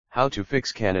How to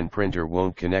fix Canon printer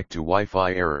won't connect to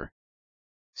Wi-Fi error.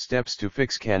 Steps to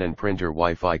fix Canon printer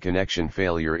Wi-Fi connection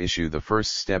failure issue. The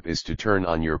first step is to turn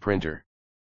on your printer.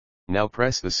 Now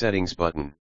press the settings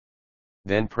button.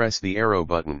 Then press the arrow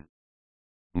button.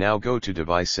 Now go to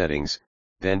device settings,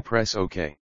 then press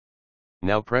OK.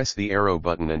 Now press the arrow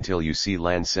button until you see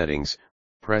LAN settings,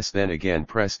 then again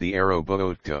press the arrow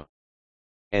button.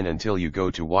 And until you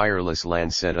go to wireless LAN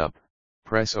setup,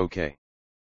 press OK.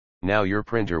 Now your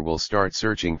printer will start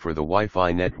searching for the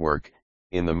Wi-Fi network.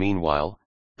 In the meanwhile,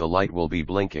 the light will be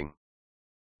blinking.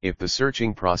 If the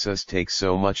searching process takes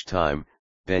so much time,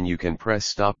 then you can press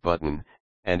stop button,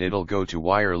 and it'll go to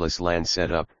wireless LAN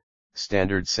setup,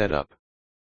 standard setup.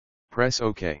 Press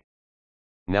OK.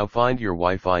 Now find your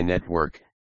Wi-Fi network,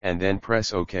 and then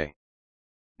press OK.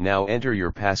 Now enter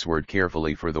your password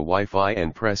carefully for the Wi-Fi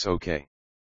and press OK.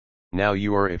 Now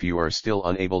if you are still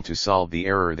unable to solve the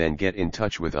error, then get in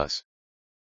touch with us.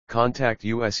 Contact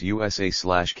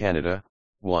USA/Canada,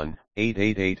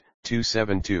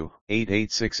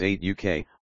 1-888-272-8868 UK,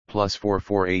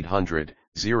 +44 800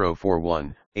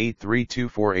 041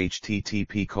 8324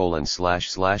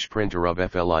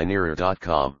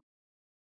 http://printerofFLineerror.com